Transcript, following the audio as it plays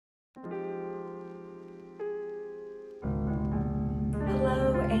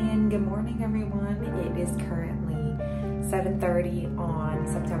and good morning everyone. It is currently 7:30 on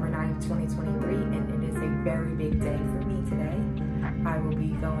September 9th, 2023, and it is a very big day for me today. I will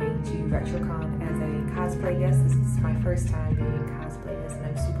be going to RetroCon as a cosplay guest. This is my first time being a cosplay guest and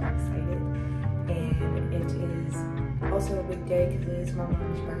I'm super excited. And it is also a big day because it is my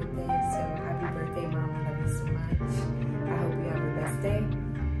mom's birthday, so happy birthday mom, I love you so much. I hope you have the best day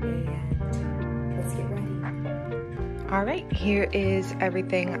and let's get ready. All right, here is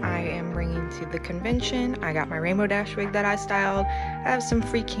everything I am bringing to the convention. I got my Rainbow Dash wig that I styled. I have some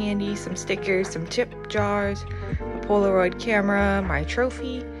free candy, some stickers, some tip jars, a Polaroid camera, my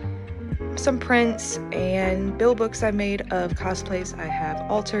trophy, some prints, and bill books I made of cosplays I have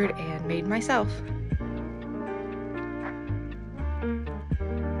altered and made myself.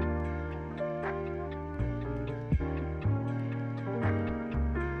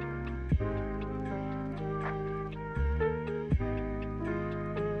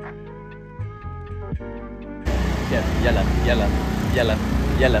 Yellow, yellow, yellow,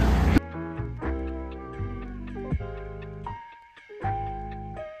 yellow.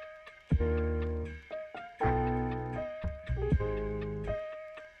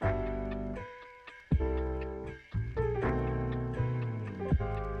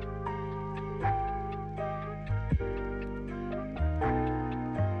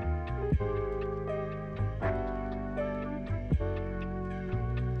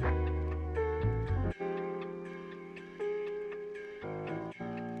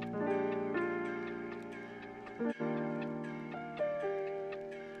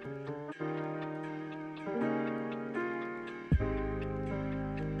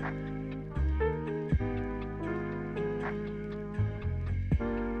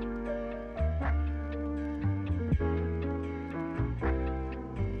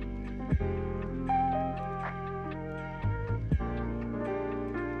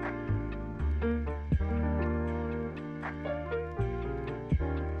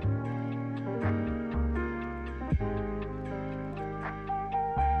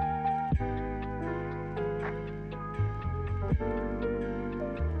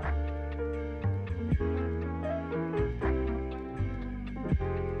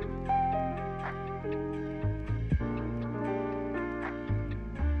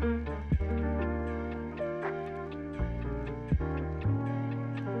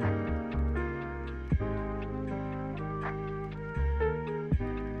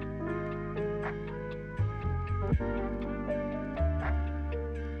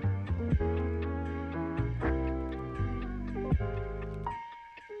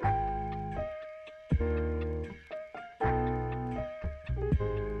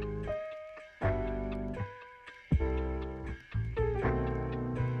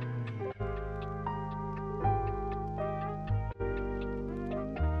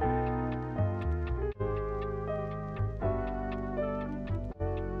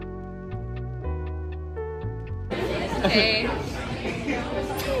 Okay.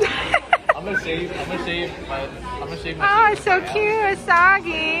 I'm gonna shave my Oh, it's so cute. It's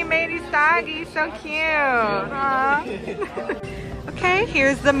soggy. Made it soggy. So cute. Aw. Okay,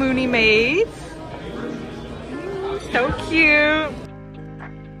 here's the Moonie Maids. So cute.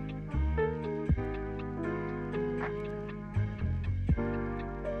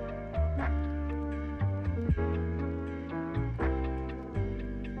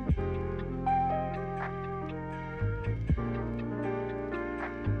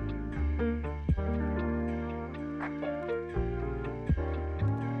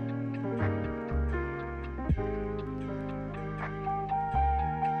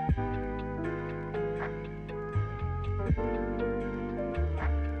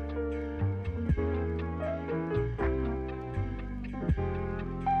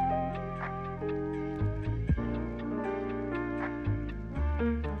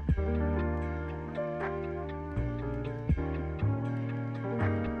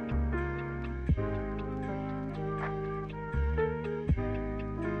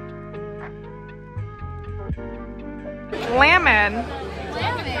 Lemon.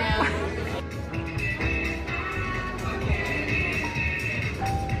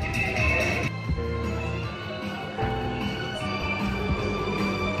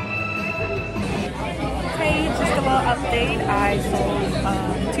 Okay, just a little update. I sold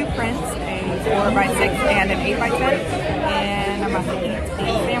 2 prints, a 4x6 and an 8x10, and I'm about to eat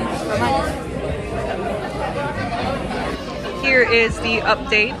a sandwich for lunch. Here is the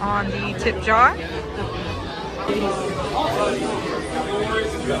update on the tip jar.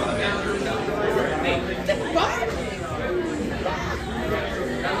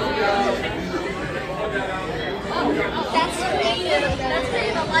 That's creative. That's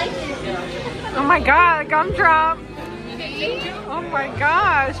creative. my God, GumDrop. Oh my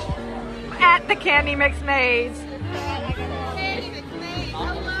gosh. At the Candy Mix Maids.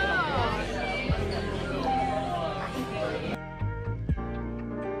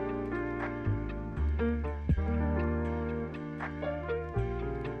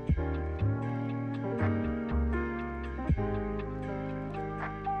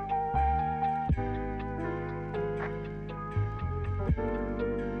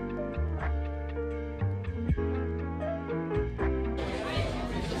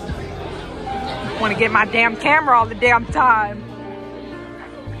 Want to get my damn camera all the damn time.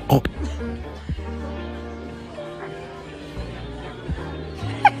 Oh.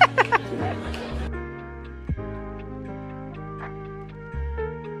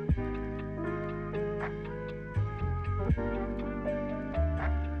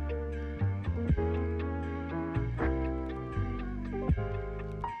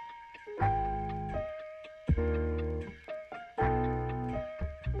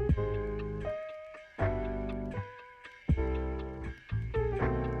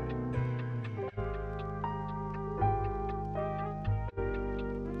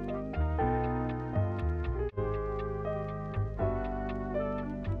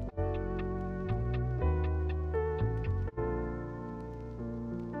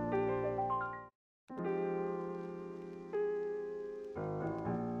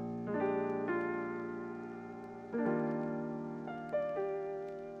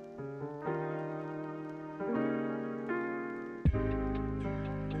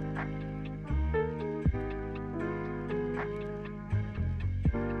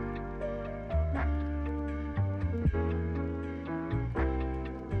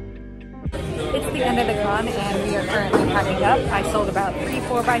 It's the end of the con and we are currently packing up. I sold about 3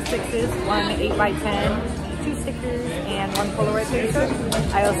 4x6s, 1 8x10, 2 stickers, and 1 Polaroid picture.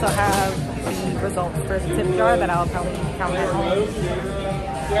 I also have the results for the tip jar that I'll probably count at home.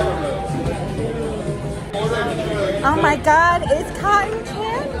 Oh my God, it's cotton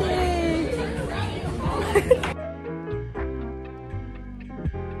candy!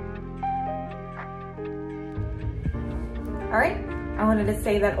 All right. I wanted to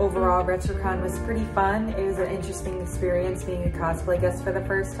say that overall RetroCon was pretty fun. It was an interesting experience being a cosplay guest for the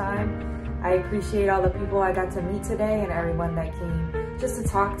first time. I appreciate all the people I got to meet today and everyone that came just to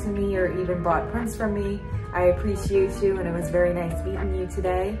talk to me or even bought prints from me. I appreciate you and it was very nice meeting you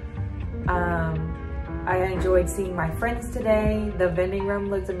today. I enjoyed seeing my friends today. The vending room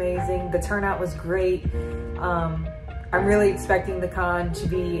looked amazing. The turnout was great. I'm really expecting the con to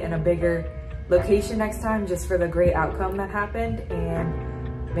be in a bigger location next time just for the great outcome that happened,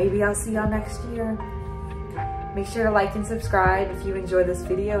 and maybe I'll see y'all next year. Make sure to like and subscribe if you enjoyed this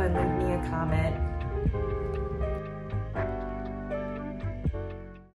video and leave me a comment.